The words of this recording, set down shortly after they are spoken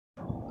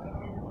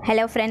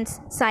Hello friends,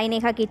 Sai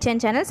Neha Kitchen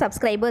channel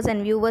subscribers and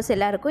viewers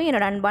எல்லாருக்கும்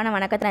என்னோட அன்பான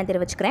வணக்கத்தை நான்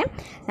தெரிவிச்சுக்கிறேன்.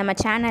 நம்ம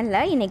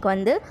சேனல்ல இன்னைக்கு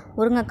வந்து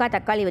முருங்கக்காய்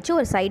தக்காளி வச்சு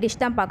ஒரு சைடு டிஷ்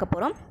தான் பார்க்க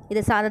போறோம்.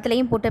 இது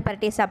சாதத்துலயும் போட்டு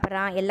பரட்டி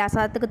சாப்பிடலாம். எல்லா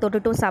சாதத்துக்கு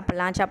தொட்டுட்டும்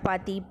சாப்பிடலாம்.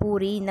 சப்பாத்தி,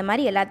 பூரி இந்த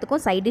மாதிரி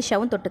எல்லாத்துக்கும் சைடு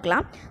டிஷ்ஷாவும்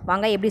தொட்டுக்கலாம்.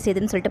 வாங்க எப்படி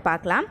செய்யுதுன்னு சொல்லிட்டு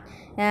பார்க்கலாம்.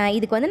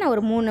 இதுக்கு வந்து நான்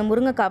ஒரு 3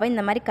 முருங்கக்காவை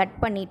இந்த மாதிரி கட்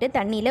பண்ணிட்டு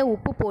தண்ணியில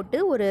உப்பு போட்டு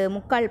ஒரு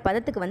 3/4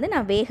 பதத்துக்கு வந்து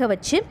நான் வேக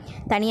வச்சு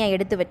தனியா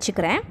எடுத்து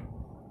வச்சுக்கிறேன்.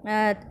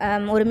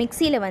 ஒரு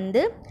மிக்ஸில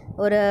வந்து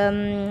ஒரு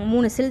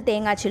 3 சில்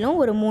தேங்காய்ச்சிலும்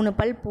ஒரு 3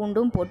 பல்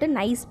பூண்டும் போட்டு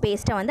நைஸ்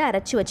பேஸ்ட்டாக வந்து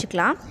அரைச்சி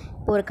வச்சுக்கலாம்.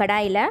 இப்போ ஒரு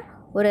கடாயில்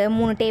ஒரு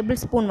 3 டேபிள்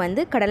ஸ்பூன்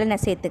வந்து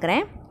கடலெண்ணெய்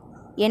சேர்த்துக்கிறேன்.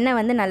 எண்ணெய்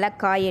வந்து நல்லா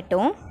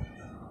காயட்டும்.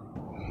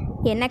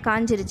 எண்ணெய்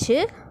காஞ்சிருச்சு.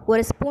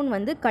 ஒரு ஸ்பூன்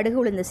வந்து கடுகு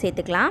உளுந்து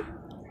சேர்த்துக்கலாம்.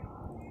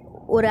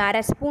 ஒரு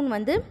அரை ஸ்பூன்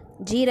வந்து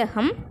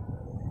ஜீரகம்,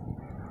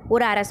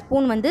 ஒரு அரை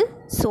ஸ்பூன் வந்து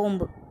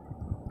சோம்பு.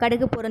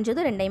 கடுகு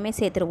பொரிஞ்சதும் ரெண்டையுமே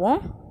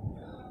சேர்த்துருவோம்.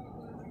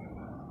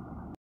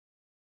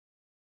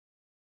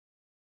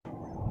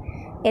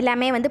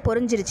 எல்லாமே வந்து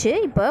பொரிஞ்சிருச்சு.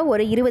 இப்போ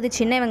ஒரு 20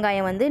 சின்ன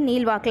வெங்காயம் வந்து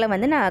நீள்வாக்கில்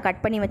வந்து நான்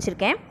கட் பண்ணி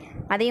வச்சுருக்கேன்.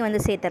 அதையும்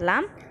வந்து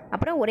சேர்த்துடலாம்.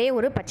 அப்புறம் ஒரே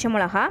ஒரு பச்சை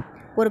மிளகா,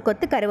 ஒரு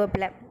கொத்து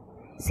கருவேப்பிலை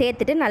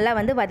சேர்த்துட்டு நல்லா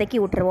வந்து வதக்கி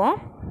விட்டுருவோம்.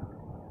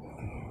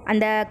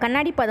 அந்த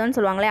கண்ணாடி பதம்னு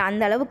சொல்லுவாங்களே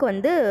அந்த அளவுக்கு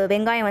வந்து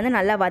வெங்காயம் வந்து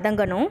நல்லா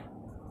வதங்கணும்.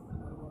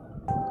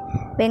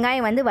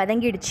 வெங்காயம் வந்து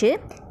வதங்கிடுச்சு.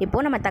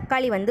 இப்போது நம்ம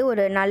தக்காளி வந்து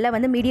ஒரு நல்ல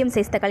வந்து மீடியம்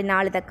சைஸ் தக்காளி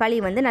 4 தக்காளி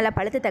வந்து நல்லா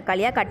பழுத்த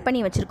தக்காளியாக கட் பண்ணி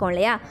வச்சுருக்கோம்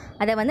இல்லையா,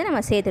 அதை வந்து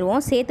நம்ம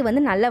சேர்த்துருவோம். சேர்த்து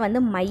வந்து நல்லா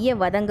வந்து மைய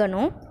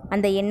வதங்கணும்.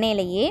 அந்த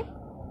எண்ணெயிலையே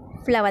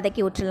ஃபுல்லாக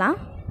வதக்கி விட்டுடலாம்.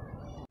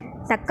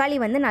 தக்காளி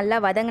வந்து நல்லா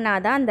வதங்கினா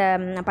தான் அந்த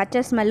பச்சை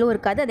ஸ்மெல்லும்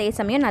இருக்காது, அதே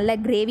சமயம் நல்ல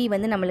கிரேவி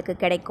வந்து நம்மளுக்கு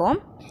கிடைக்கும்.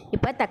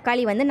 இப்போ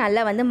தக்காளி வந்து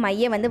நல்லா வந்து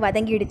மைய வந்து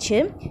வதங்கிடுச்சு.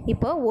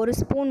 இப்போது ஒரு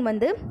ஸ்பூன்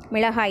வந்து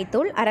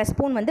மிளகாய்த்தூள், அரை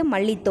ஸ்பூன் வந்து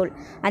மல்லித்தூள்.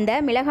 அந்த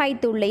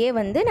மிளகாய்த்தூள்லையே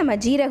வந்து நம்ம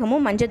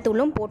ஜீரகமும்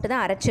மஞ்சத்தூளும் போட்டு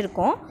தான்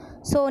அரைச்சிருக்கோம்.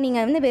 ஸோ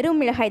நீங்கள் வந்து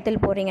வெறும்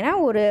மிளகாய்த்தூள் போடுறீங்கன்னா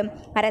ஒரு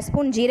அரை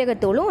ஸ்பூன்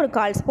ஜீரகத்தூளும் ஒரு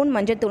 1/4 ஸ்பூன்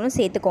மஞ்சத்தூளும்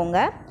சேர்த்துக்கோங்க.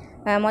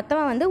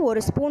 மொத்தமாக வந்து ஒரு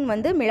ஸ்பூன்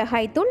வந்து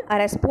மிளகாய்த்தூள்,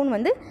 அரை ஸ்பூன்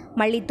வந்து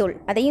மல்லித்தூள்,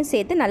 அதையும்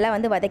சேர்த்து நல்லா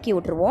வந்து வதக்கி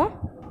விட்ருவோம்.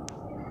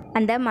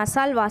 அந்த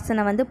மசால்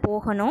வாசனை வந்து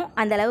போகணும்,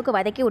 அந்த அளவுக்கு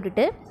வதக்கி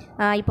விட்டுட்டு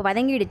இப்போ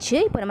வதங்கிடுச்சு.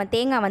 இப்போ நம்ம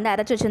தேங்காய் வந்து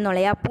அரைச்சி வச்சுருந்தோம்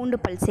இல்லையா, பூண்டு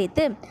பல்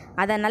சேர்த்து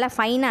அதை நல்லா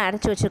ஃபைனாக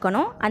அரைச்சி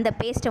வச்சுருக்கணும். அந்த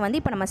பேஸ்ட்டை வந்து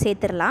இப்போ நம்ம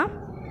சேர்த்துடலாம்.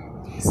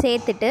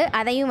 சேர்த்துட்டு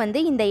அதையும்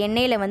வந்து இந்த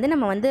எண்ணெயில் வந்து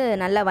நம்ம வந்து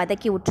நல்லா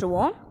வதக்கி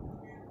விட்டுருவோம்.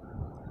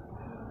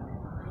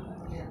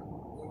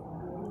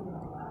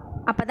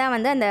 அப்போ தான்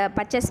வந்து அந்த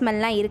பச்சை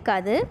ஸ்மெல்லாம்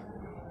இருக்காது.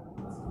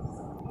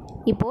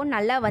 இப்போது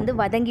நல்லா வந்து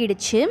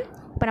வதங்கிடுச்சு.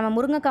 இப்போ நம்ம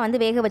முருங்கைக்காய் வந்து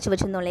வேக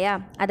வச்சுருந்தோம் இல்லையா,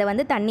 அதை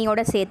வந்து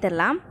தண்ணியோடு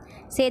சேர்த்துடலாம்.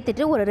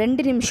 சேர்த்துட்டு ஒரு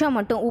 2 நிமிஷம்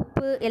மட்டும்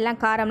உப்பு எல்லாம்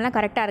காரம்லாம்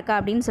கரெக்டாக இருக்கா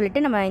அப்படின்னு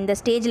சொல்லிட்டு நம்ம இந்த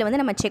ஸ்டேஜில் வந்து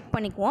நம்ம செக்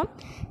பண்ணிக்குவோம்.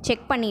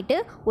 செக் பண்ணிவிட்டு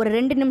ஒரு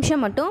 2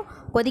 நிமிஷம் மட்டும்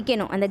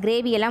கொதிக்கணும். அந்த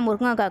கிரேவியெல்லாம்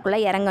முருங்கைக்காய்க்குள்ளே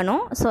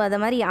இறங்கணும். ஸோ அதை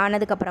மாதிரி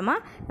ஆனதுக்கப்புறமா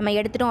நம்ம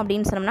எடுத்துட்டோம்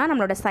அப்படின்னு சொன்னோம்னா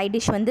நம்மளோட சைட்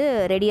டிஷ் வந்து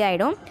ரெடி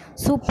ஆகிடும்.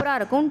 சூப்பராக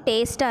இருக்கும்,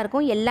 டேஸ்ட்டாக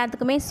இருக்கும்,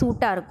 எல்லாத்துக்குமே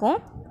சூட்டாக இருக்கும்.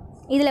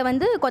 இதில்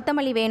வந்து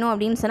கொத்தமல்லி வேணும்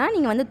அப்படின்னு சொன்னால்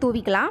நீங்கள் வந்து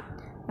தூவிக்கலாம்.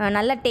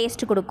 நல்ல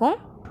டேஸ்ட் கொடுக்கும்.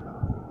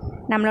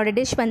 நம்மளோட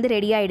டிஷ் வந்து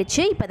ரெடி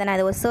ஆகிடுச்சு. இப்போ நான்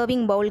அதை ஒரு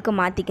சர்விங் பவுலுக்கு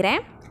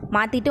மாற்றிக்கிறேன்.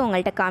 மாற்றிட்டு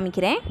உங்கள்கிட்ட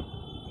காமிக்கிறேன்.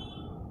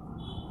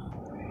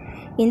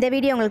 இந்த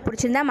வீடியோ உங்களுக்கு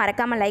பிடிச்சிருந்தா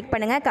மறக்காமல் லைக்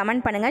பண்ணுங்கள்,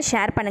 கமெண்ட் பண்ணுங்கள்,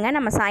 ஷேர் பண்ணுங்கள்.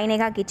 நம்ம சாய்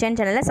நேஹா கிச்சன்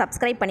சேனலை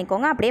சப்ஸ்கிரைப்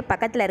பண்ணிக்கோங்க. அப்படியே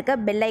பக்கத்தில் இருக்க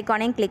பெல்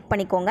ஐக்கானையும் கிளிக்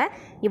பண்ணிக்கோங்க.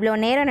 இவ்வளோ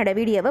நேரம் என்னோடய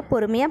வீடியோவை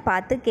பொறுமையாக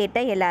பார்த்து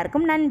கேட்ட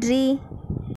எல்லாருக்கும் நன்றி.